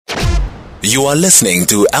You are listening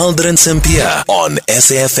to Aldrin Sampear on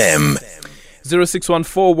SAFM.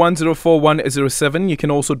 0614-104-107. You can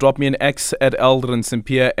also drop me an X at Aldrin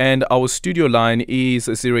Sampear, and our studio line is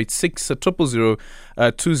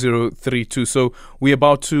 086-000-2032. So we're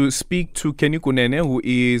about to speak to Kunene, who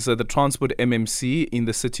is the Transport MMC in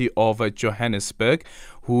the city of Johannesburg,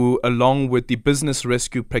 who, along with the business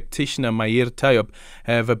rescue practitioner Mayier Tayob,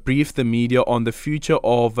 have briefed the media on the future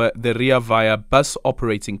of the REA VAYA bus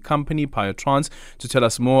operating company, PIO TRANS. To tell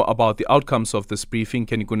us more about the outcomes of this briefing,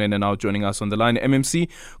 Kunene now joining us on the line. MMC,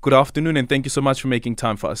 good afternoon, and thank you so much for making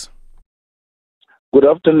time for us. Good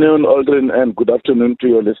afternoon, Aldrin, and good afternoon to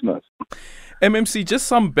your listeners. MMC, just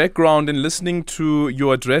some background in listening to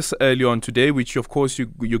your address earlier on today, which of course you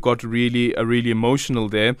got really emotional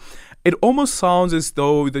there. It almost sounds as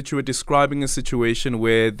though that you were describing a situation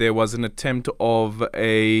where there was an attempt of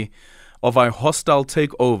a hostile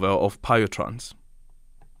takeover of PIO TRANS.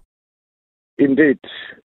 Indeed,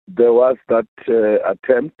 there was that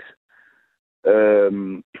attempt.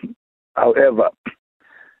 However,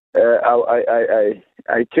 I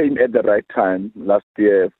came at the right time last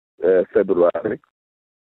year, February,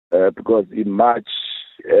 because in March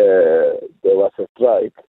there was a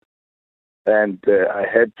strike, and I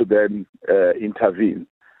had to then intervene,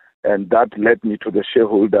 and that led me to the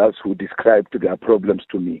shareholders who described their problems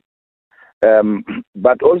to me.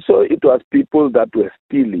 But also it was people that were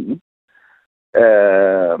stealing,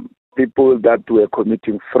 people that were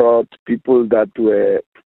committing fraud, people that were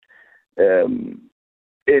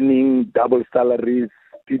earning double salaries,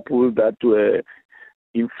 people that were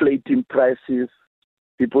inflating prices,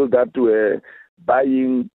 people that were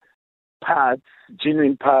buying parts,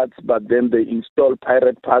 genuine parts, but then they install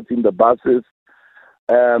pirate parts in the buses.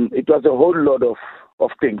 It was a whole lot of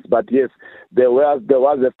things. But yes, there was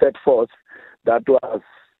a third force that was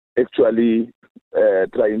actually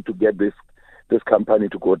trying to get this company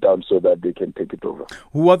to go down so that they can take it over.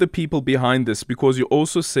 Who are the people behind this? Because you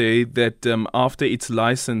also say that after its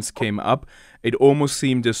license came up, it almost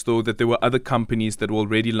seemed as though that there were other companies that were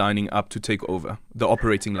already lining up to take over the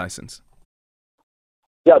operating license.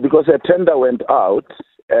 Yeah, because a tender went out,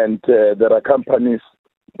 and there are companies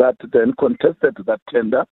that then contested that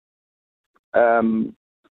tender, to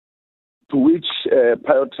which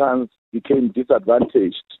PIO TRANS became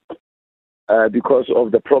disadvantaged because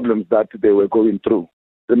of the problems that they were going through.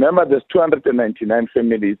 Remember, there's 299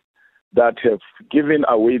 families that have given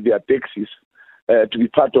away their taxis to be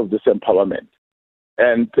part of this empowerment.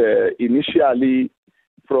 And initially,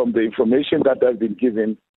 from the information that has been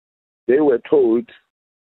given, they were told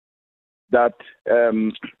that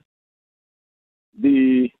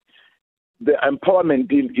the empowerment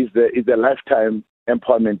deal is a lifetime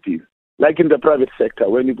empowerment deal. Like in the private sector,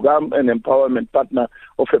 when you become an empowerment partner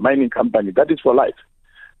of a mining company, that is for life.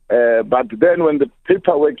 But then when the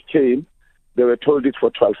paperwork came, they were told it's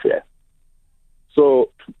for 12 years.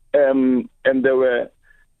 So, and they were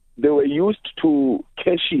used to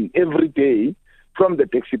cashing every day from the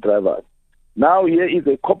taxi drivers. Now here is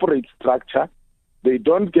a corporate structure. They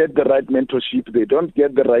don't get the right mentorship. They don't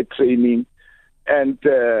get the right training. And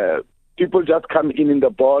people just come in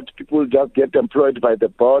the board. People just get employed by the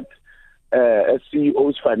board as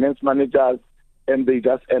CEOs, finance managers, and they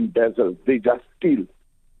just embezzle. They just steal.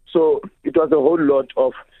 So it was a whole lot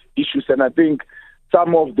of issues. And I think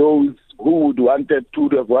some of those who would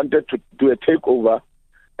have wanted to do a takeover,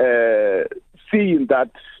 seeing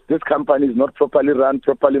that this company is not properly run,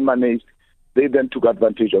 properly managed, they then took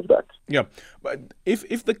advantage of that. Yeah, but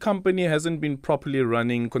if the company hasn't been properly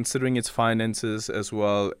running, considering its finances as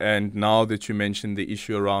well, and now that you mentioned the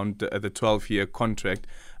issue around the 12-year contract,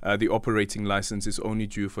 the operating license is only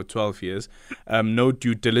due for 12 years. No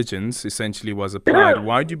due diligence essentially was applied.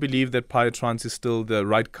 Why do you believe that PIO TRANS is still the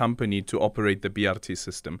right company to operate the BRT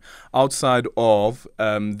system, outside of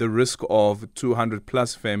the risk of 200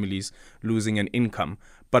 plus families losing an income?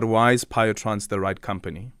 But why is PIO TRANS the right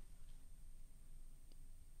company?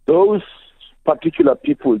 Those particular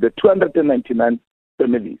people, the 299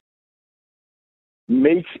 families,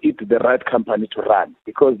 makes it the right company to run,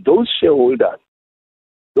 because those shareholders,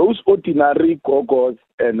 those ordinary gogos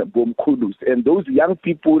and bomkulus, and those young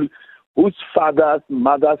people whose fathers,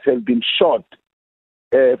 mothers have been shot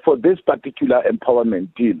for this particular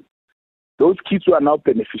empowerment deal, those kids who are now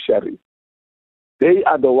beneficiaries, they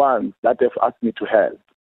are the ones that have asked me to help.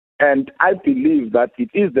 And I believe that it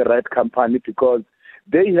is the right company because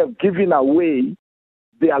they have given away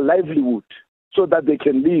their livelihood so that they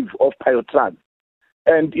can live off PIO TRANS.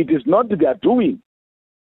 And it is not their doing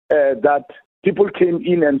that people came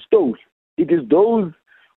in and stole. It is those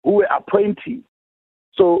who were appointing.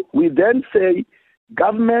 So we then say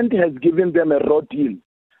Government has given them a raw deal.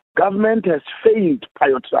 Government has failed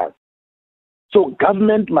PIO TRANS. So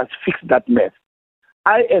government must fix that mess.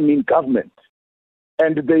 I am in government,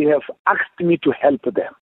 and they have asked me to help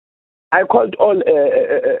them. I called all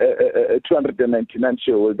 299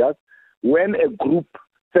 shareholders. When a group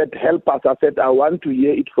said, help us, I said, I want to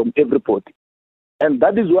hear it from everybody. And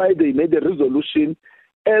that is why they made a resolution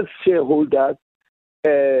as shareholders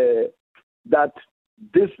that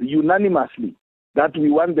this unanimously, that we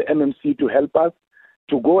want the MMC to help us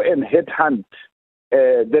to go and headhunt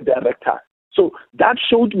the director. So that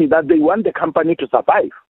showed me that they want the company to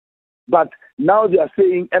survive. But now they are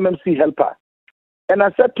saying MMC help us. And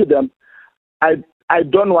I said to them, I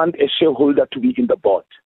don't want a shareholder to be in the board.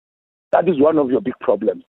 That is one of your big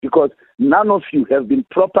problems, because none of you have been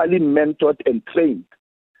properly mentored and trained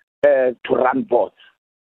to run boards.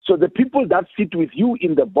 So the people that sit with you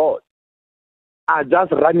in the board are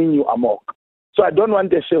just running you amok. So I don't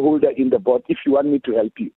want a shareholder in the board if you want me to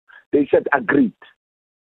help you. They said, agreed.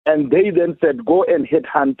 And they then said, go and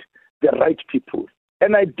headhunt the right people.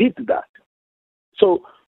 And I did that. So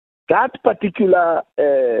that particular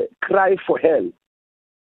cry for help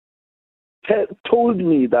told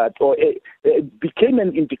me that, or it became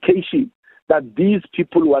an indication that these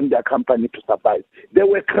people want their company to survive. They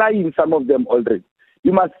were crying, some of them already.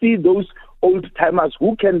 You must see those old timers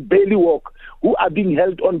who can barely walk, who are being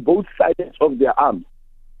held on both sides of their arms,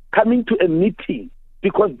 coming to a meeting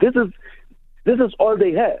because this is all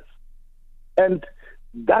they have. And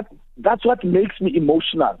that's what makes me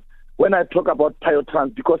emotional when I talk about PIO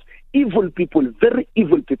TRANS, because evil people, very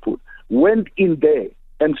evil people, went in there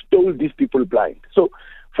and stole these people blind. So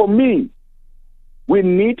for me, we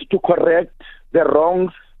need to correct the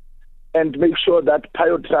wrongs and make sure that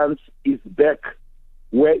PIO TRANS is back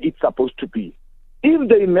where it's supposed to be. If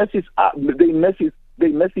they mess it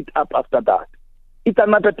up after that, it's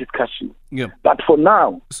another discussion. Yeah. But for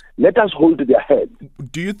now, let us hold their head.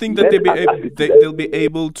 Do you think that they'll be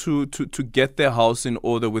able to get their house in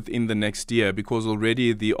order within the next year? Because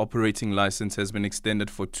already the operating license has been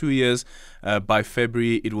extended for 2 years. By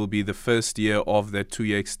February, it will be the first year of that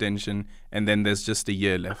 2-year extension, and then there's just a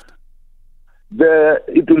year left.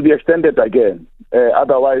 It will be extended again.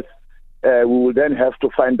 Otherwise, we will then have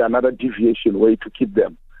to find another deviation way to keep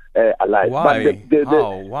them alive. Why? But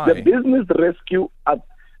Why? The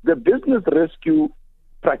business rescue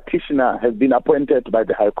practitioner has been appointed by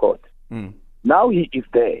the High Court. Now he is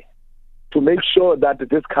there to make sure that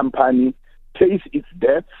this company pays its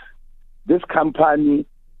debts. This company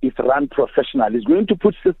is run professionally. He's going to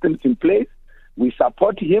put systems in place. We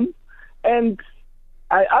support him. And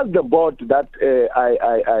I asked the board that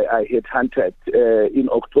I headhunted in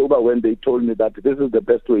October when they told me that this is the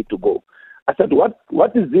best way to go. I said, what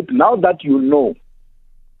is it now that you know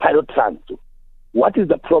PIO TRANS? What is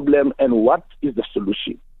the problem and what is the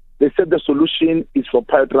solution? They said the solution is for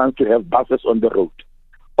PIO TRANS to have buses on the road,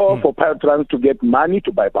 or for PIO TRANS to get money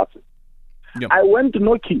to buy buses. Yep. I went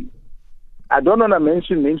knocking. I don't want to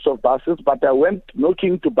mention names of buses, but I went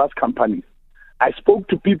knocking to bus companies. I spoke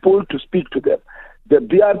to people to speak to them. The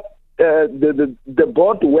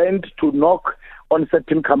board went to knock on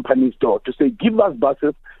certain companies' door to say, give us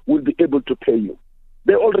buses, we'll be able to pay you.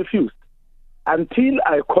 They all refused. Until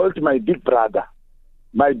I called my big brother,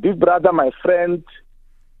 my friend,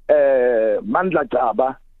 Mandla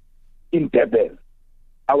Jaba, in Durban.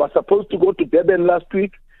 I was supposed to go to Durban last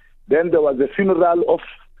week. Then there was a funeral of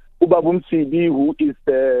Ubabum CB, who is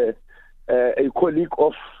a colleague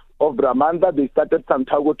of Bramanda. They started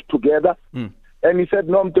Santago together. And he said,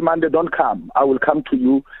 no, Mtimande, don't come. I will come to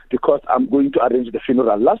you because I'm going to arrange the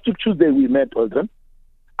funeral. Last week, Tuesday, we met, Aldrin.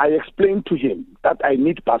 I explained to him that I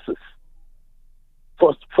need buses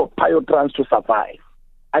for PIO TRANS to survive.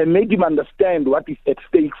 I made him understand what is at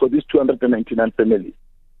stake for these 299 families.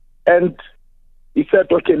 And he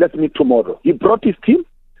said, okay, let's meet tomorrow. He brought his team.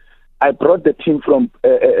 I brought the team from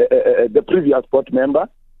the previous board member.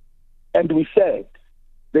 And we said,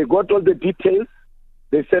 they got all the details.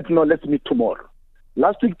 They said, no, let's meet tomorrow.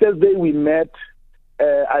 Last week, Thursday, we met.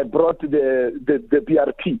 I brought the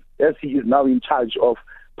BRP, as he is now in charge of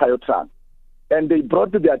PIO TRANS. And they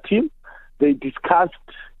brought their team. They discussed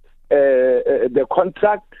the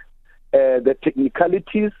contract, the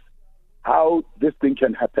technicalities, how this thing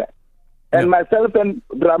can happen. And myself and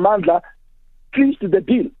Bramandla clinched the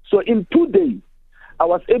deal. So in 2 days, I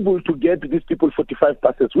was able to get these people 45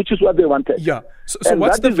 buses, which is what they wanted. Yeah. So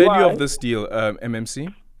what's the value of this deal,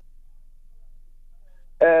 MMC?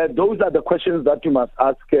 Those are the questions that you must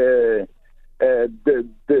ask the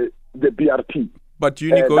BRP. But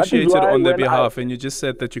you negotiated on their behalf, and you just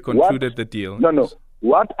said that you concluded the deal. No.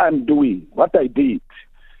 what I did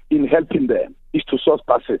in helping them is to source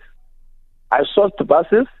buses. I sourced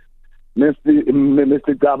buses.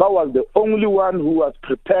 Mr. Gaba was the only one who was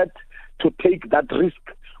prepared to take that risk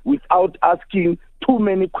without asking too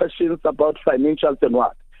many questions about financials and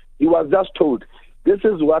what. He was just told, this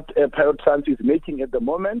is what PIO Trans is making at the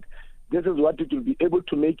moment. This is what it will be able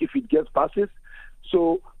to make if it gets buses.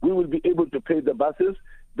 So we will be able to pay the buses.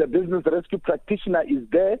 The business rescue practitioner is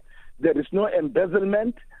there. There is no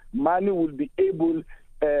embezzlement. Money will be able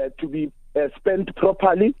to be spent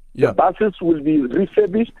properly. Yeah. The buses will be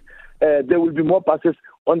refurbished. There will be more buses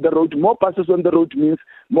on the road. More buses on the road means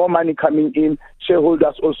more money coming in,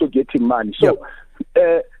 shareholders also getting money. So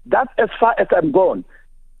that's as far as I'm gone.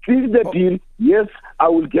 Clear the deal, yes, I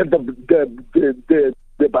will get the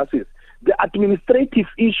buses. The administrative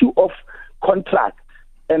issue of contract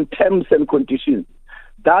and terms and conditions,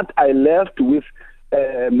 that I left with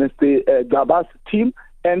Mr. Gaba's team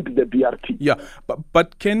and the BRT. Yeah,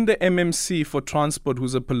 but can the MMC for Transport,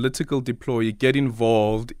 who's a political deployee, get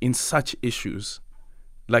involved in such issues,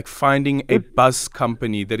 like finding a bus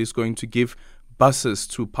company that is going to give buses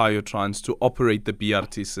to PIO Trans to operate the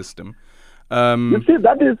BRT system? You see,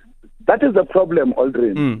 that is the problem,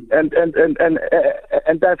 Aldrin,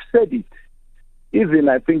 and I've said it even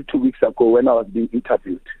I think 2 weeks ago when I was being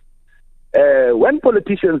interviewed. When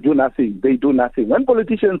politicians do nothing, they do nothing. When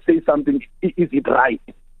politicians say something, is it right?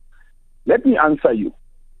 Let me answer you.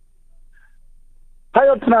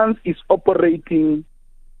 PIO Trans is operating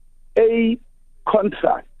a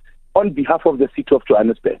contract on behalf of the city of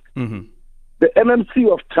Johannesburg. Mm-hmm. The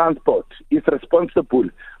MMC of Transport is responsible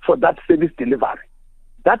for that service delivery.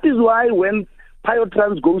 That is why when PIO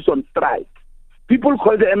Trans goes on strike, people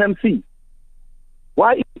call the MMC.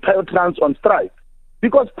 Why is PIO Trans on strike?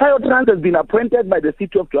 Because PIO Trans has been appointed by the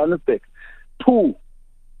city of Johannesburg to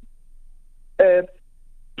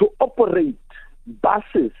operate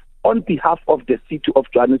buses on behalf of the city of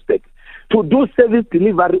Johannesburg, to do service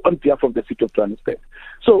delivery on behalf of the city of Johannesburg.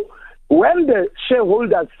 So when the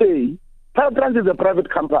shareholders say PIO Trans is a private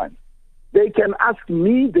company, they can ask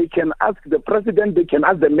me, they can ask the president, they can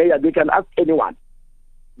ask the mayor, they can ask anyone.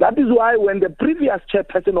 That is why when the previous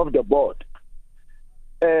chairperson of the board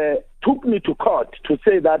took me to court to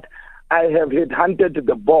say that I have headhunted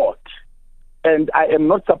the board and I am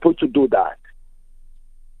not supposed to do that,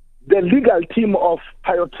 the legal team of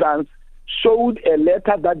PIO Trans showed a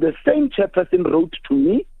letter that the same chairperson wrote to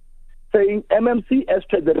me saying, MMC, as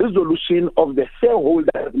per the resolution of the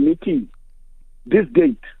shareholders meeting this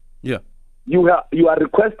date, you are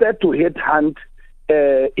requested to headhunt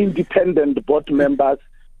independent board members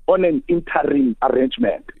on an interim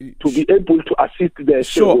arrangement to be able to assist the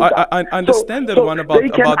shareholders. Sure, I understand that one about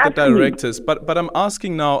the directors, but I'm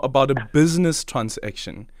asking now about a business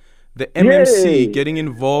transaction. The MMC getting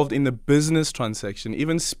involved in the business transaction,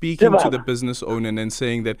 even speaking to the business owner and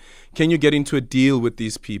saying that, can you get into a deal with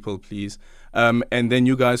these people, please? And then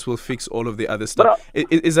you guys will fix all of the other stuff.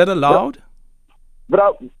 Is that allowed?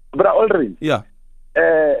 Bro, Aldrin. Yeah.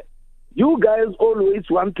 You guys always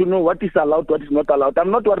want to know what is allowed, what is not allowed.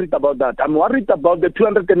 I'm not worried about that. I'm worried about the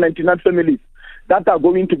 299 families that are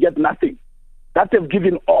going to get nothing, that have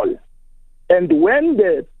given all. And when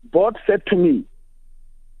the board said to me,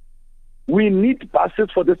 we need buses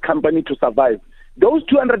for this company to survive, those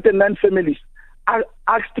 209 families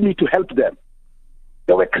asked me to help them.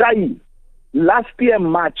 They were crying. Last year,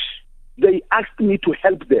 March, they asked me to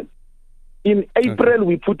help them. In April,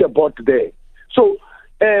 we put a board there. So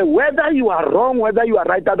whether you are wrong, whether you are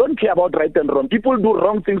right, I don't care about right and wrong. People do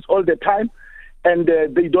wrong things all the time, and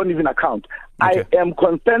they don't even account. Okay. I am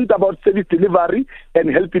concerned about service delivery and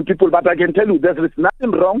helping people, but I can tell you there is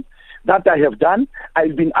nothing wrong that I have done.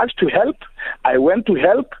 I've been asked to help. I went to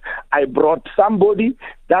help. I brought somebody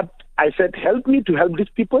that I said, help me to help these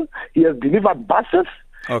people. He has delivered buses.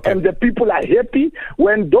 Okay. And the people are happy.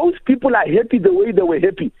 When those people are happy the way they were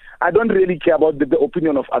happy, I don't really care about the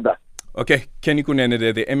opinion of others. Okay,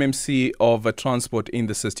 Kunene, the MMC of Transport in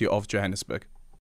the city of Johannesburg.